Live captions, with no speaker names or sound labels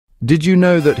Did you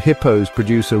know that hippos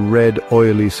produce a red,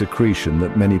 oily secretion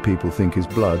that many people think is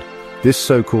blood? This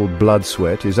so-called blood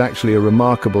sweat is actually a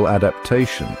remarkable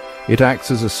adaptation. It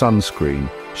acts as a sunscreen,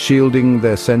 shielding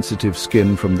their sensitive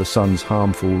skin from the sun's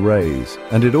harmful rays.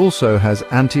 And it also has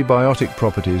antibiotic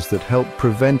properties that help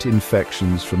prevent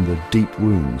infections from the deep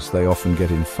wounds they often get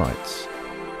in fights.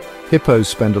 Hippos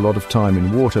spend a lot of time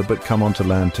in water but come onto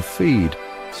land to feed,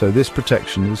 so this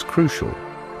protection is crucial.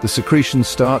 The secretion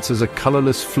starts as a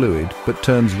colorless fluid but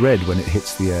turns red when it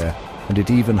hits the air, and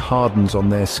it even hardens on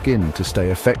their skin to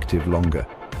stay effective longer.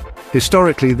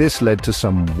 Historically, this led to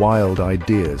some wild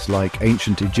ideas, like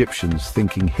ancient Egyptians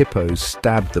thinking hippos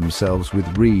stabbed themselves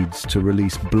with reeds to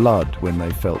release blood when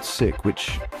they felt sick,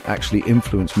 which actually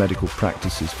influenced medical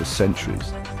practices for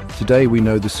centuries. Today we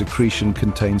know the secretion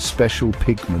contains special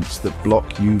pigments that block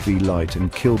UV light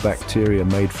and kill bacteria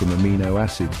made from amino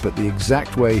acids, but the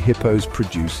exact way hippos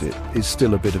produce it is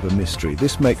still a bit of a mystery.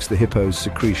 This makes the hippo's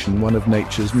secretion one of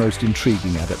nature's most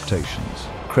intriguing adaptations.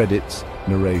 Credits,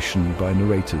 narration by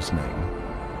narrator's name.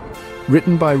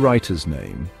 Written by writer's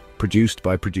name, produced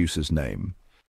by producer's name.